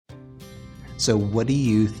So what do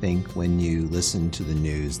you think when you listen to the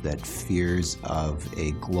news that fears of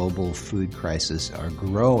a global food crisis are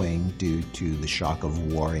growing due to the shock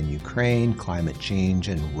of war in Ukraine, climate change,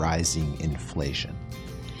 and rising inflation?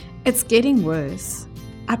 It's getting worse.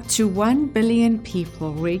 Up to 1 billion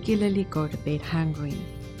people regularly go to bed hungry.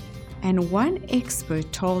 And one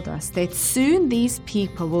expert told us that soon these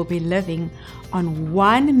people will be living on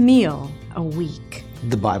one meal a week.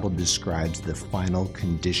 The Bible describes the final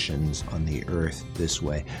conditions on the earth this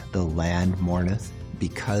way. The land mourneth,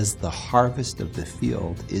 because the harvest of the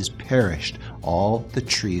field is perished. All the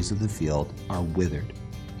trees of the field are withered.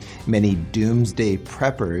 Many doomsday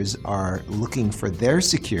preppers are looking for their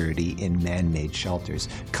security in man-made shelters.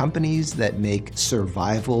 Companies that make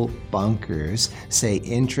survival bunkers say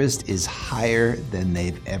interest is higher than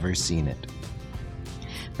they've ever seen it.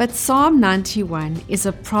 But Psalm 91 is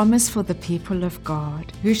a promise for the people of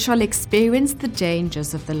God who shall experience the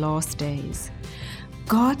dangers of the last days.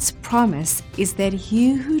 God's promise is that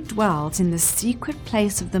he who dwells in the secret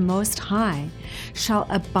place of the Most High shall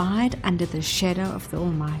abide under the shadow of the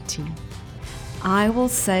Almighty. I will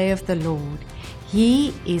say of the Lord,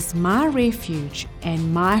 He is my refuge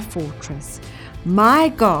and my fortress. My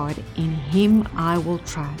God, in Him I will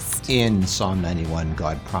trust. In Psalm 91,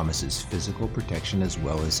 God promises physical protection as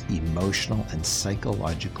well as emotional and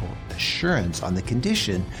psychological assurance on the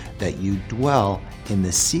condition that you dwell in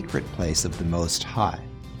the secret place of the Most High.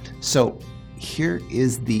 So here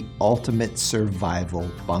is the ultimate survival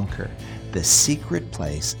bunker, the secret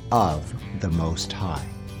place of the Most High.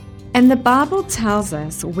 And the Bible tells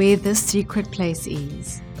us where this secret place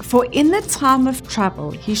is. For in the time of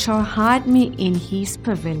trouble he shall hide me in his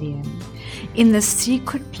pavilion, in the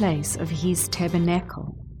secret place of his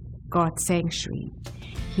tabernacle, God's sanctuary.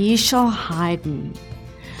 He shall hide me.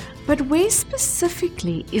 But where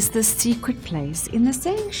specifically is the secret place in the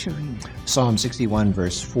sanctuary? Psalm 61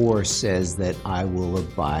 verse 4 says that I will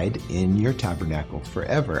abide in your tabernacle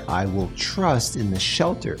forever. I will trust in the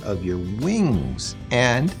shelter of your wings.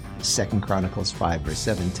 And 2 Chronicles 5 verse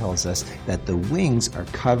 7 tells us that the wings are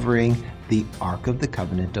covering the Ark of the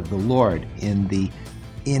Covenant of the Lord in the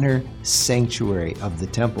inner sanctuary of the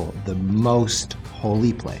temple, the most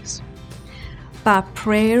holy place. By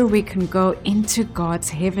prayer, we can go into God's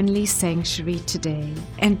heavenly sanctuary today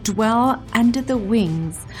and dwell under the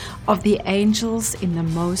wings of the angels in the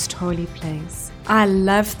most holy place. I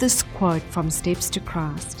love this quote from Steps to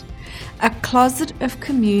Christ. A closet of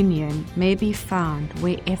communion may be found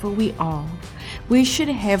wherever we are. We should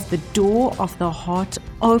have the door of the heart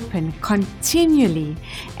open continually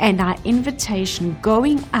and our invitation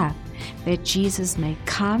going up, that Jesus may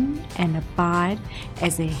come and abide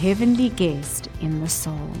as a heavenly guest in the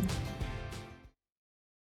soul.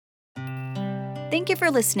 Thank you for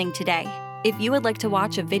listening today. If you would like to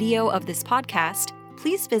watch a video of this podcast,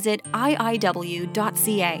 please visit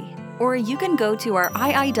iiw.ca, or you can go to our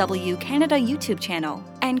IIW Canada YouTube channel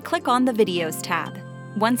and click on the Videos tab.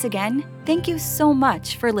 Once again, thank you so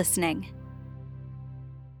much for listening.